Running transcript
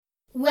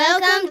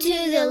Welcome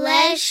to the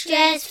Less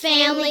Stress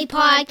Family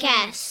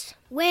Podcast,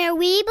 where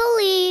we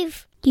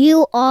believe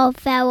you are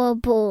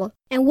valuable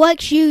and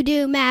what you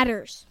do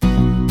matters.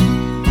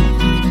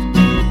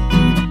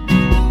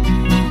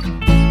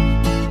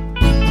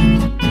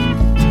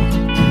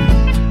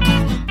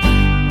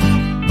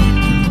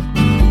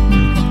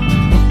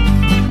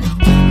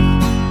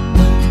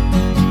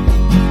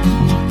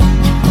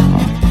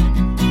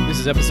 This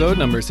is episode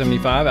number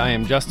 75. I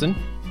am Justin.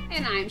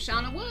 And I'm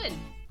Shauna Wood.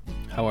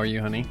 How are you,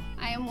 honey?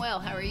 I am well.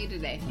 How are you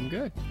today? I'm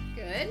good.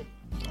 Good.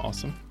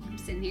 Awesome. I'm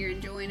sitting here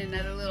enjoying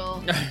another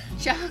little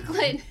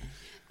chocolate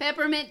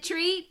peppermint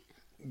treat.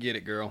 Get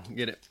it, girl.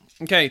 Get it.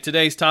 Okay,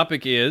 today's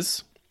topic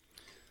is...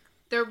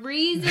 The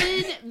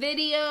reason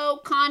video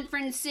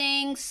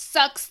conferencing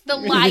sucks the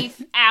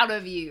life out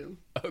of you.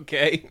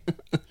 Okay.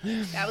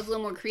 That was a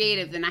little more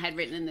creative than I had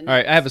written in the notes. All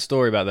right, I have a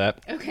story about that.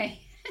 Okay.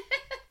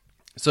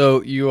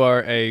 So, you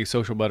are a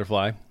social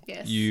butterfly.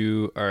 Yes.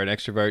 You are an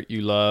extrovert.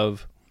 You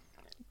love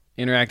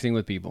interacting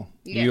with people.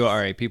 Yes. You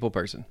are a people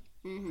person.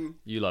 Mm-hmm.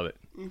 You love it.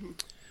 Mm-hmm.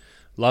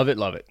 Love it,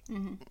 love it.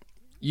 Mm-hmm.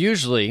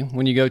 Usually,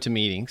 when you go to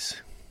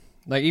meetings,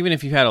 like even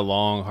if you've had a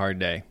long, hard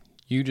day,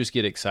 you just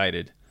get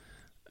excited.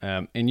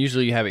 And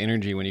usually you have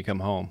energy when you come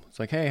home. It's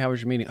like, hey, how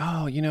was your meeting?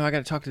 Oh, I got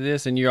to talk to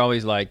this. And you're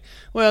always like,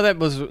 well, that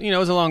was, it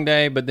was a long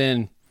day. But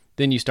then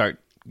you start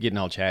getting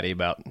all chatty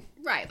about.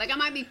 Right. Like I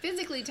might be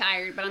physically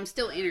tired, but I'm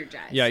still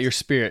energized. Yeah, your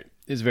spirit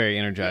is very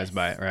energized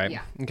by it, right?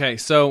 Yeah. Okay,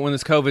 so when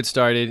this COVID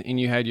started and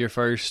you had your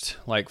first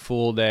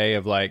full day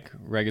of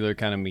regular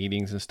kind of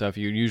meetings and stuff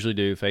you usually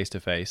do face to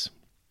face,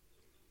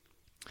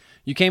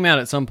 you came out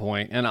at some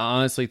point and I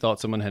honestly thought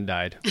someone had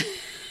died.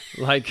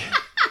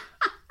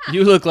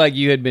 You look like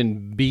you had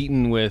been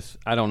beaten with,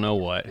 I don't know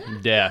what,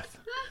 death.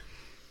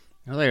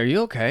 I was like, are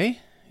you okay?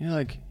 You're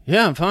like,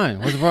 yeah, I'm fine.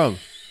 What's the problem?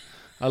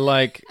 I'm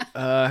like,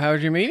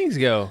 how'd your meetings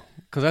go?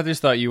 Because I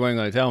just thought you weren't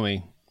going to tell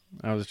me.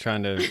 I was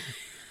trying to...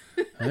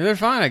 They're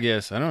fine, I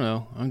guess. I don't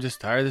know. I'm just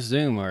tired of this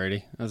Zoom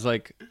already. I was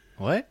like,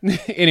 what?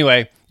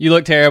 Anyway, you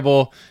look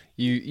terrible.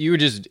 You were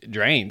just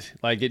drained.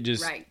 It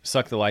just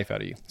sucked the life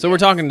out of you. So we're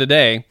talking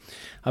today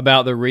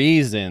about the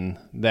reason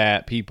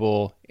that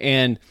people...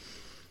 And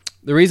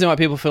the reason why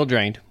people feel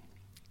drained.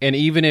 And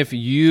even if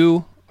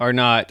you are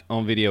not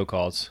on video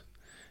calls,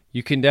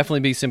 you can definitely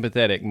be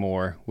sympathetic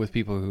more with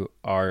people who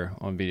are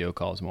on video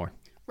calls more.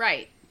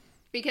 Right.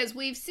 Because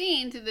we've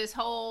seen through this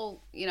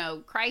whole,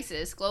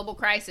 crisis, global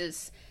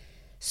crisis,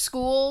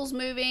 schools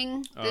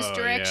moving this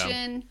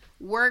direction,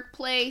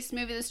 workplace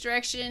moving this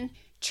direction,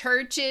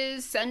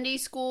 churches, Sunday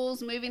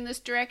schools moving this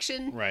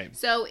direction. Right.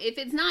 So if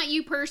it's not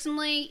you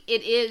personally,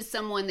 it is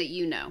someone that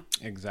you know.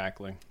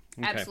 Exactly.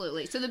 Okay.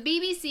 Absolutely. So the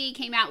BBC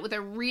came out with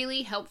a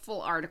really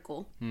helpful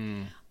article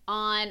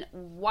on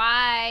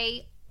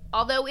why,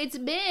 although it's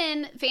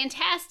been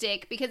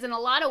fantastic, because in a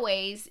lot of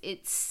ways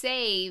it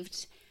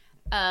saved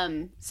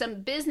some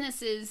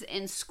businesses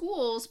and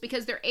schools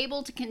because they're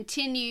able to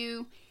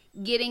continue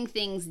getting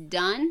things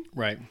done.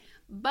 Right.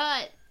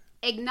 But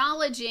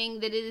acknowledging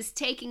that it is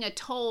taking a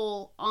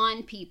toll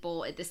on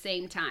people at the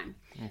same time.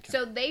 Okay.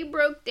 So they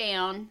broke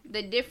down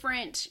the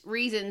different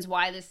reasons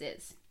why this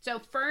is. So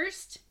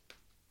first,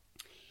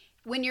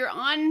 when you're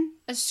on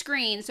a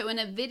screen, so in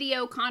a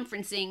video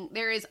conferencing,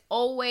 there is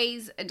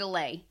always a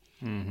delay.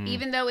 Mm-hmm.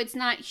 Even though it's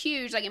not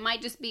huge, it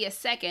might just be a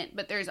second,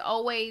 but there's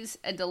always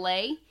a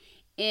delay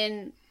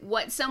in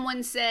what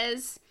someone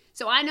says.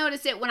 So I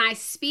notice it when I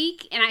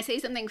speak and I say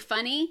something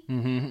funny,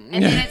 and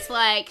then it's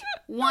like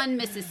one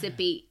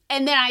Mississippi,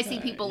 and then I see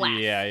people laugh.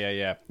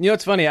 Yeah.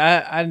 It's funny.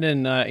 I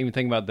didn't even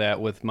think about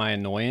that with my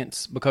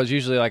annoyance, because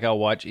usually I'll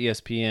watch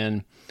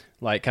ESPN,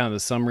 kind of the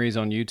summaries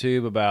on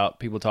YouTube about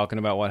people talking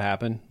about what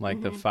happened,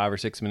 the 5 or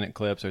 6 minute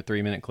clips or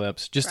 3 minute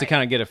clips, just to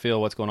kind of get a feel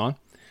of what's going on.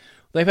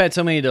 They've had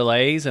so many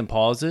delays and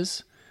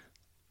pauses,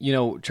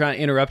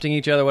 interrupting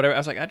each other, whatever. I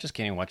was like, I just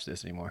can't even watch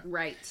this anymore.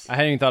 Right. I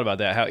hadn't even thought about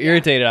that, how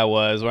irritated I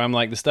was, where I'm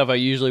like, the stuff I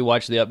usually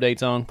watch the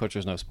updates on, of course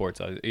there's no sports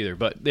either,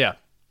 but yeah.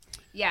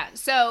 Yeah,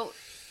 so,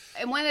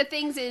 and one of the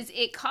things is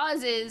it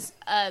causes,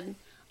 on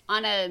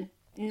a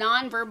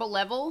nonverbal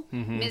level,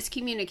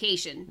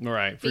 miscommunication.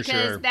 Right, for sure.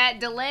 Because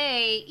that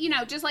delay,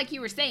 just like you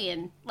were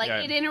saying,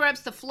 it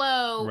interrupts the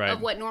flow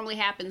of what normally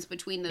happens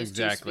between those two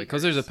speakers. Exactly,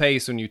 because there's a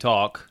pace when you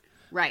talk.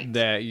 Right.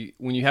 That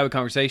when you have a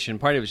conversation,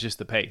 part of it's just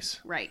the pace.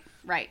 Right.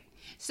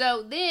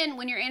 So then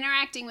when you're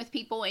interacting with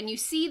people and you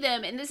see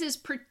them, and this is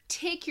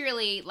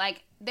particularly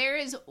there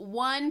is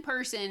one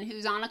person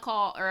who's on a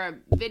call or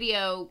a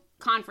video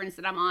conference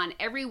that I'm on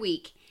every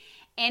week,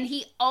 and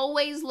he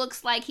always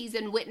looks like he's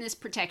in witness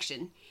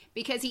protection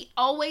because he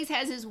always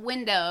has his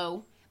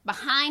window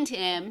behind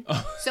him,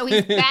 so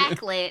he's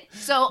backlit.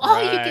 So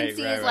all you can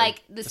see is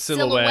the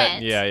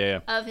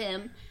silhouette of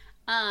him.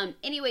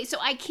 Anyway, so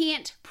I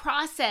can't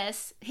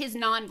process his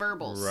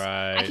nonverbals.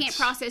 Right. I can't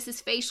process his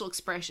facial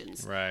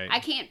expressions. Right. I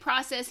can't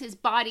process his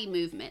body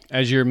movement.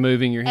 As you're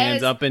moving your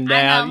hands up and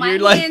down, I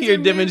know, you're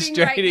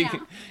demonstrating. right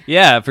now.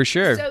 Yeah, for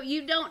sure. So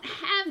you don't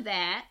have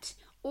that,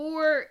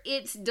 or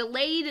it's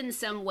delayed in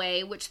some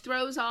way, which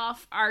throws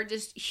off our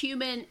just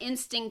human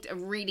instinct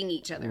of reading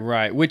each other.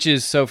 Right, which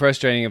is so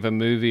frustrating if a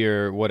movie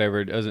or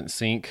whatever doesn't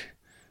sync,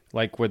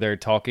 like where they're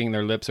talking,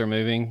 their lips are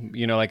moving,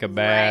 like a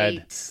bad,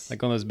 Right.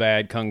 like one of those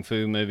bad kung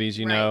fu movies,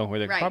 Right, where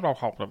they're, right. blah, blah,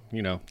 blah,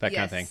 blah, that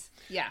kind of thing.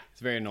 Yeah.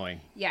 It's very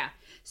annoying. Yeah.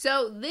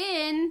 So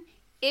then,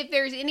 if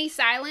there's any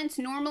silence,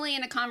 normally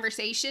in a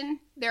conversation,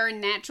 there are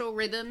natural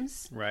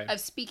rhythms Right. of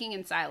speaking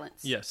in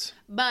silence. Yes.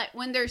 But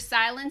when there's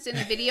silence in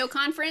a video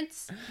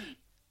conference,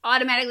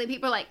 automatically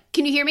people are like,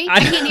 "Can you hear me? I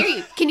can't hear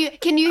you. Can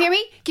you hear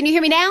me? Can you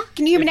hear me now?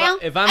 Can you hear me now?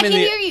 If I I'm can't in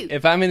hear you."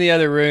 If I'm in the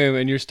other room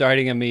and you're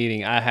starting a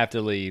meeting, I have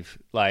to leave.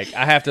 Like,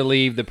 I have to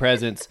leave the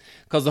presence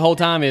because the whole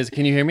time is,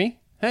 "Can you hear me?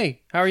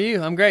 Hey, how are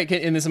you? I'm great."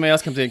 And then somebody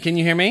else comes in. "Can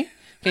you hear me?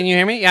 Can you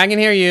hear me? Yeah, I can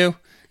hear you.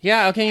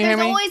 Yeah, oh, can you hear There's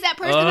me?" always that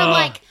person. I'm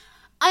like,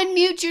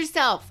 unmute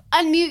yourself.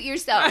 Unmute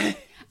yourself.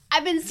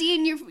 I've been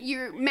seeing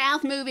your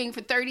mouth moving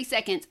for 30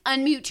 seconds.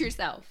 Unmute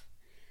yourself.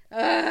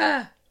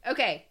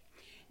 Okay.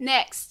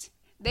 Next,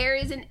 there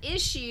is an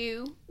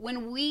issue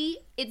when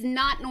it's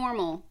not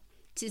normal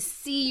to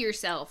see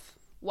yourself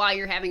while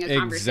you're having a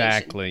conversation.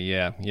 Exactly.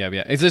 Yeah.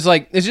 It's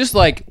just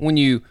like when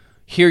you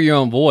hear your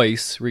own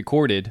voice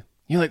recorded,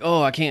 you're like,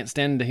 "Oh, I can't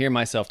stand to hear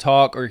myself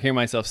talk or hear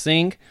myself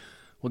sing."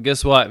 Well,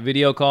 guess what?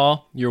 Video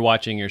call, you're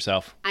watching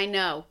yourself. I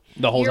know.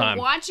 The whole time.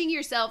 You're watching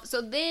yourself.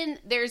 So then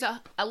there's a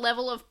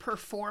level of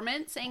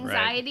performance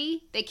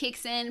anxiety that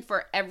kicks in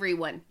for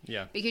everyone.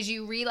 Yeah. Because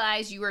you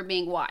realize you are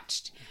being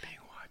watched. Being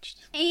watched.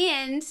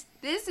 And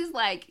this is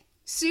like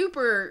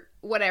super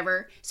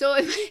whatever. So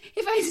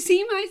if I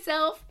see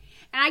myself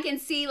and I can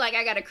see like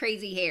I got a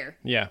crazy hair.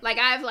 Yeah. Like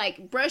I've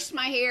like brushed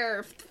my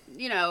hair,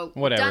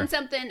 Whatever. done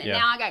something, and Yeah.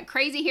 now I got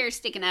crazy hair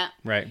sticking up.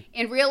 Right.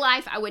 In real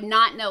life, I would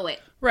not know it.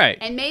 Right.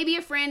 And maybe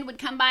a friend would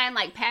come by and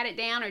like pat it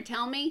down or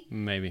tell me.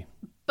 Maybe.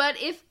 But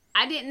if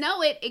I didn't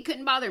know it, it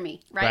couldn't bother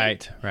me,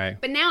 right? Right.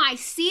 But now I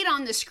see it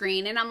on the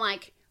screen and I'm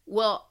like,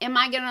 well, am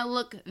I going to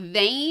look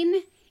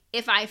vain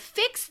if I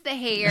fix the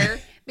hair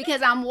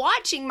because I'm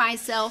watching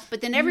myself, but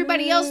then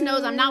everybody else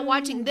knows I'm not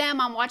watching them,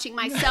 I'm watching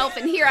myself,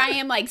 and here I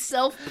am like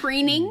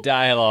self-preening?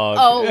 Dialogue.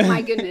 Oh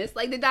my goodness.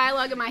 Like the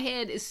dialogue in my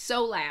head is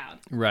so loud.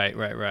 Right.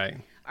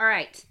 All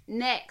right,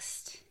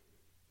 next.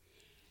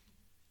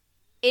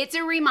 It's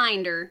a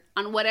reminder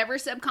on whatever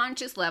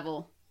subconscious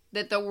level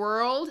that the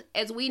world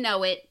as we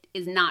know it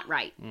is not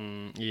right.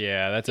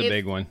 Yeah, that's a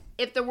big one.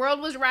 If the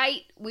world was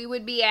right, we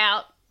would be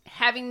out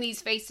having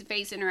these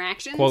face-to-face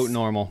interactions. Quote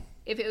normal.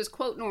 If it was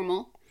quote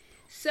normal.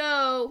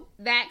 So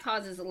that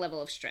causes a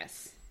level of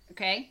stress.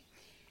 Okay?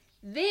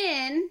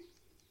 Then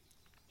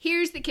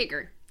here's the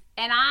kicker.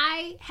 And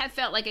I have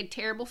felt like a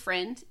terrible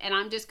friend, and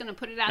I'm just going to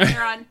put it out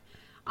there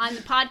on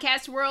the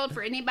podcast world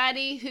for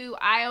anybody who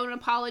I owe an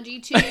apology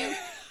to.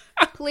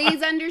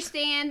 Please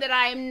understand that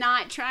I am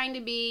not trying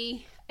to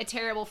be a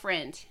terrible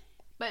friend.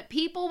 But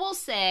people will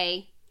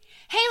say,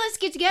 "Hey, let's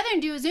get together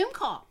and do a Zoom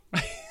call."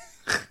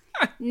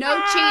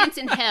 No chance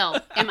in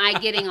hell am I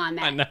getting on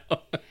that. I know.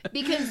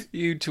 Because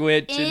You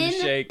twitch and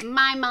shake. in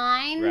my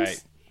mind,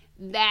 Right.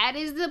 that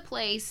is the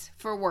place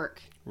for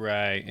work.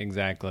 Right,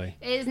 exactly.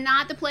 It is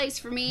not the place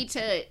for me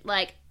to,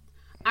 like,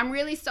 I'm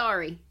really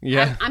sorry.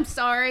 Yeah. I'm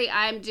sorry.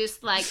 I'm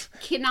just, like,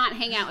 cannot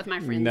hang out with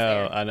my friends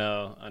No, there. I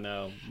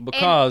know.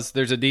 Because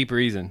there's a deep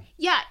reason.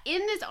 Yeah, in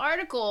this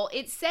article,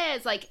 it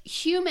says, like,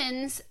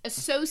 humans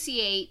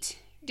associate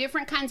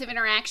different kinds of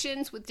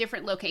interactions with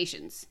different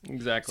locations.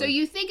 Exactly. So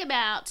you think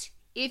about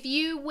if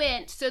you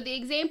went, so the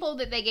example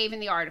that they gave in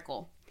the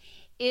article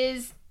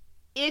is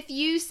if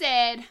you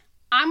said,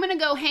 I'm going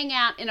to go hang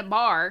out in a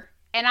bar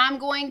and I'm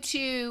going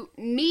to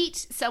meet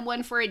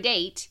someone for a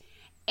date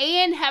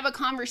and have a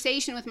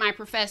conversation with my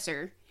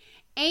professor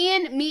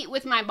and meet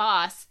with my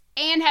boss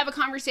and have a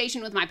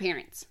conversation with my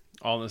parents.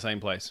 All in the same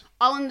place.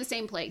 All in the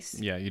same place.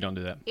 Yeah, you don't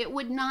do that. It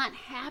would not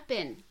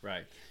happen.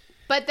 Right.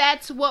 But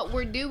that's what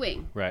we're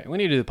doing. Right. We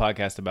need to do the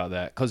podcast about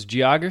that because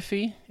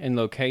geography and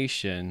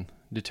location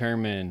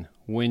determine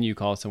when you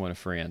call someone a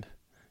friend.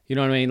 You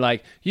know what I mean?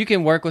 Like, you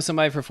can work with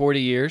somebody for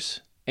 40 years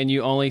and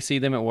you only see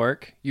them at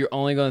work. You're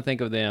only going to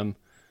think of them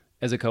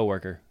as a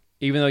coworker,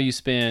 even though you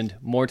spend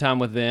more time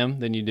with them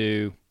than you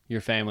do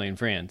your family and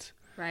friends.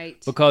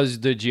 Right. Because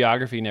the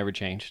geography never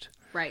changed.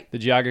 Right. The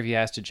geography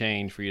has to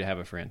change for you to have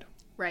a friend.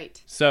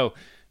 Right. So,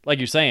 like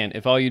you're saying,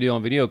 if all you do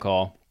on video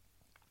call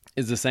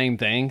is the same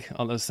thing,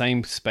 all those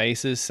same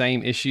spaces,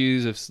 same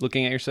issues of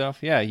looking at yourself,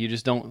 yeah, you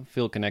just don't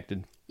feel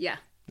connected. Yeah.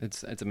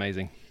 It's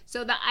amazing.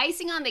 So the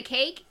icing on the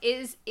cake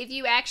is if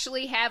you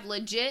actually have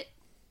legit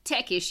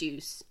tech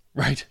issues.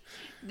 Right.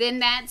 Then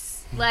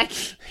that's like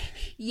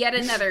yet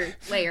another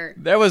layer.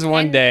 There was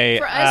one And day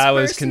for us I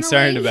was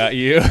concerned personally- about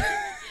you.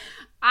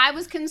 I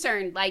was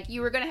concerned, like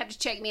you were going to have to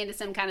check me into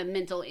some kind of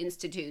mental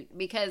institute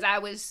because I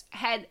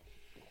had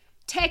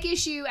tech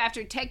issue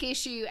after tech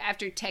issue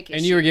after tech issue.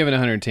 And you were given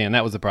 110.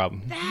 That was the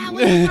problem. That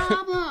was the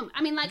problem.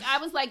 I mean, like I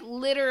was like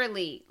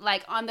literally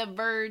like on the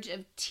verge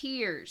of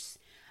tears.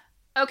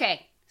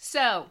 Okay,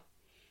 so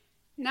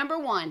number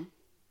one,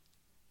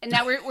 and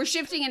now we're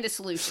shifting into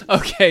solutions.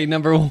 Okay,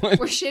 number one.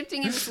 We're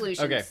shifting into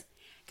solutions. Okay.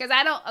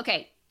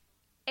 Because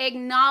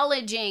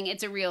acknowledging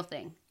it's a real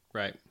thing.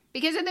 Right.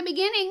 Because at the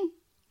beginning,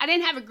 I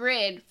didn't have a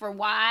grid for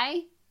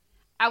why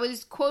I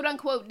was, quote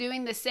unquote,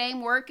 doing the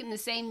same work in the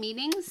same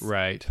meetings.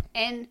 Right.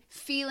 And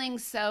feeling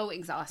so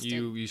exhausted.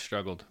 You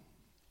struggled.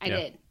 I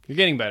did. You're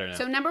getting better now.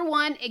 So number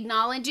one,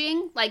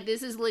 acknowledging, like,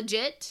 this is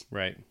legit.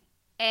 Right.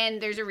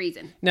 And there's a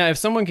reason. Now, if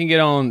someone can get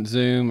on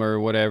Zoom or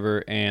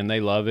whatever and they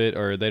love it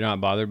or they're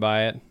not bothered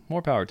by it,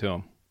 more power to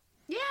them.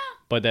 Yeah.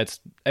 But that's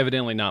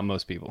evidently not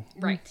most people.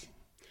 Right.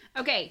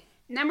 Okay.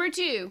 Number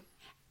two,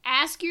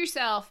 ask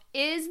yourself,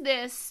 is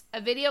this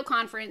a video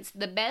conference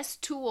the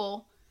best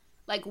tool?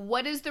 Like,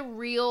 what is the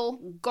real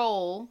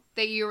goal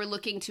that you're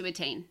looking to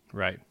attain?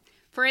 Right.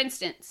 For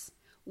instance,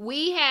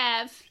 we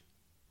have,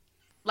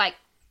 like,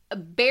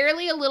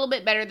 barely a little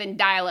bit better than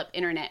dial-up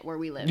internet where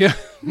we live. Yeah.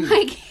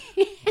 Like,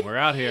 We're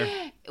out here.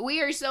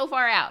 we are so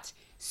far out.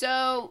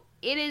 So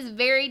it is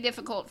very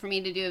difficult for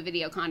me to do a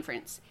video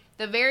conference.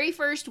 The very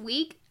first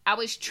week, I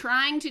was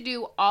trying to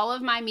do all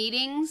of my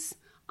meetings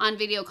on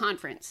video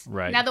conference.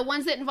 Right. Now, the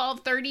ones that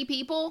involved 30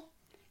 people,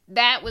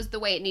 that was the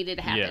way it needed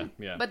to happen.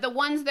 Yeah. But the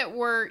ones that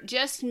were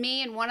just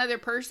me and one other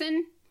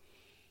person,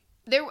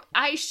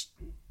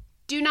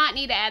 do not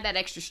need to add that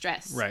extra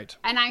stress. Right.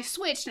 And I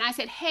switched and I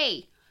said,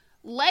 hey,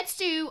 let's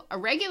do a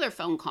regular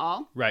phone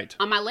call Right.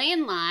 on my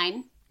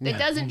landline that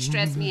doesn't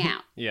stress me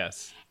out.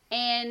 Yes.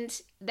 And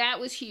that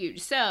was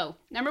huge. So,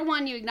 number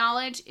one, you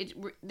acknowledge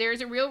there's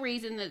a real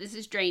reason that this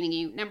is draining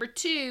you. Number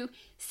two,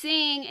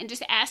 seeing and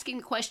just asking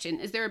the question,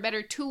 is there a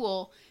better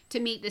tool to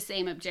meet the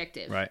same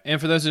objective? Right.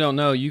 And for those who don't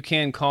know, you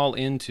can call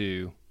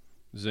into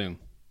Zoom.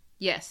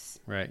 Yes.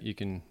 Right. You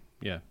can,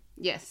 yeah.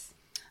 Yes.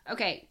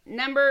 Okay.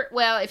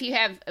 If you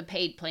have a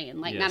paid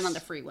plan, like not on the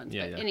free ones.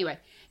 Yeah, but yeah. anyway,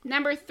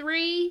 number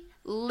three,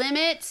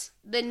 limit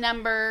the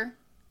number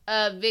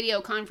of video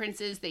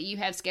conferences that you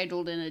have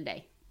scheduled in a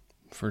day.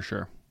 For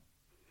sure.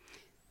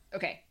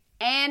 Okay.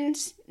 And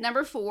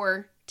number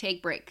four,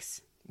 take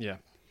breaks. Yeah.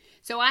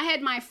 So I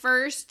had my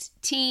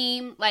first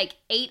team,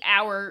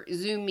 8-hour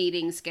Zoom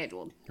meeting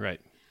scheduled. Right.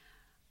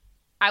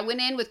 I went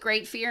in with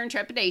great fear and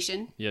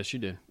trepidation, Yes, you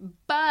did.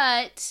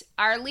 but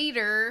our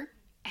leader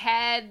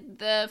had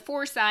the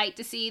foresight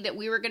to see that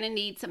we were going to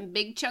need some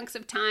big chunks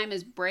of time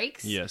as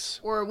breaks. Yes.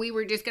 Or we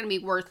were just going to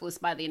be worthless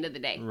by the end of the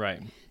day.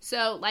 Right.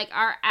 So,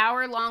 our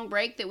hour-long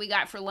break that we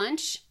got for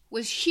lunch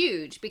was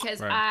huge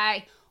because Right.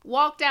 I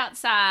walked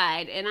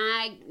outside and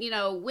I,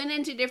 went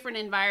into different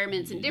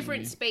environments and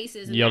different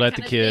spaces. And Yelled that at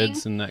the kind of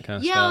kids thing. and that kind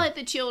of Yell stuff. at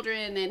the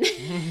children. And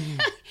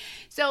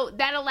so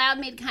that allowed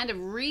me to kind of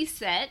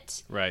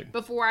reset Right.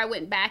 before I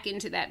went back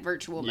into that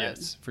virtual mode.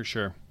 Yes, for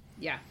sure.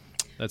 Yeah.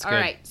 That's All good.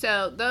 right.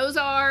 So those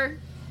are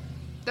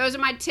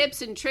my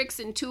tips and tricks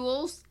and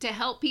tools to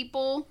help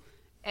people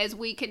as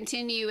we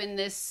continue in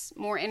this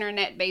more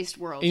internet-based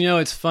world.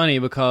 It's funny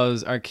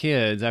because our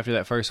kids, after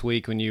that first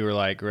week when you were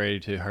ready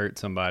to hurt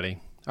somebody,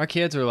 our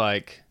kids are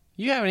like,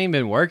 you haven't even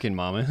been working,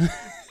 Mama.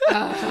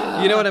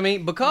 You know what I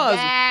mean? Because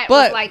That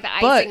was like the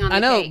icing on the I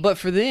know, cake. but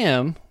for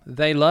them,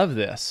 they love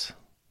this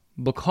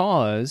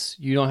because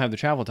you don't have the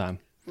travel time.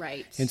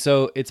 Right. And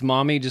so it's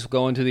mommy just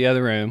going to the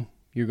other room.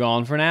 You're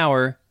gone for an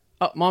hour.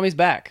 Oh, mommy's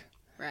back.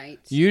 Right.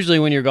 Usually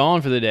when you're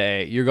gone for the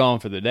day, you're gone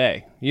for the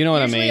day. You know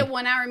what Usually I mean? a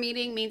 1-hour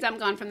meeting means I'm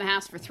gone from the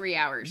house for 3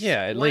 hours.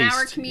 Yeah, at 1 hour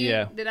least, commute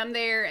yeah. that I'm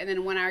there, and then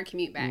a 1-hour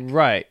commute back.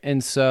 Right.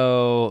 And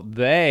so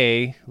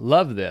they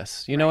love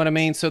this. You know what I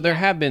mean? So there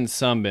have been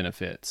some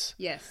benefits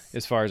Yes.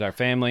 as far as our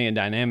family and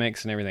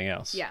dynamics and everything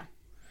else. Yeah.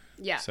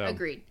 Yeah, So,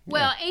 agreed.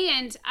 Well,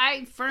 and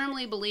I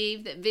firmly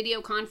believe that video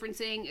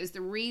conferencing is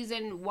the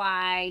reason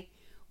why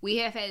we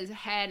have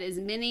had as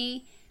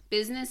many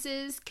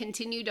businesses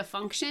continue to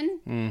function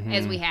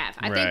as we have.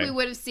 I think Right. we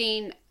would have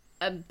seen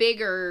a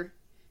bigger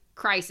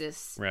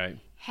crisis Right.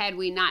 had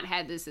we not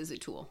had this as a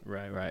tool.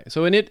 Right.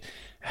 So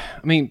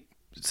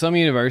some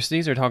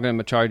universities are talking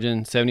about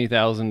charging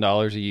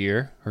 $70,000 a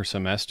year or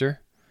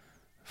semester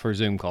for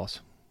Zoom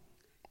calls.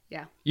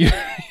 Yeah. You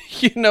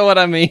know what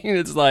I mean?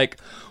 It's like,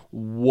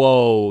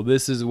 whoa,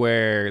 this is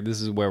where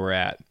we're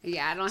at.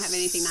 Yeah, I don't have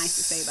anything nice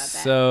to say about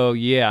that. So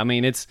yeah,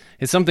 it's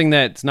something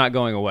that's not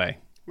going away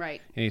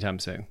Right. anytime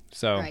soon.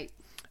 So Right.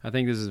 I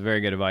think this is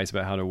very good advice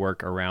about how to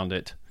work around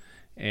it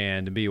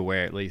and to be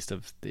aware at least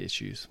of the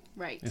issues.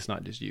 Right. It's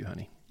not just you,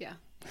 honey. Yeah.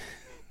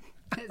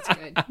 That's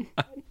good.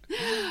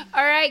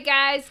 All right,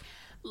 guys.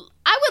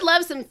 I would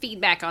love some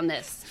feedback on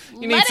this.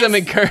 You need some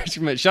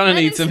encouragement. Shauna let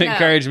needs us some know.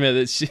 encouragement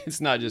that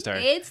it's not just her.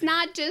 It's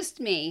not just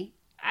me.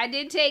 I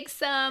did take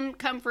some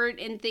comfort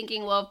in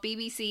thinking, well, if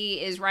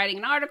BBC is writing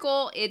an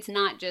article, it's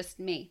not just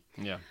me.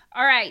 Yeah.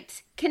 All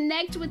right.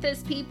 Connect with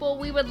us, people.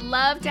 We would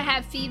love to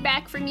have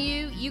feedback from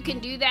you. You can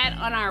do that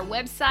on our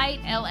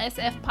website,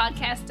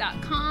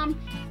 lsfpodcast.com.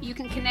 You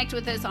can connect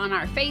with us on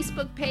our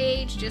Facebook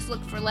page. Just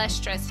look for Less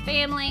Stress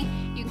Family.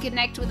 You can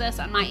connect with us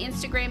on my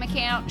Instagram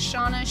account,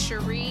 Shauna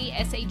Sheree,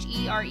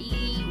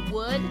 Sheree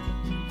Wood.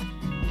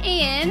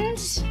 And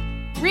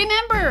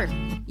remember,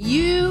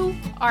 you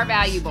are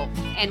valuable,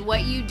 and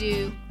what you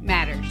do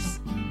matters.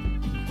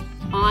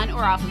 On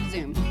or off of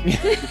Zoom.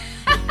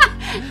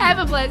 Have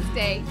a blessed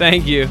day.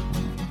 Thank you.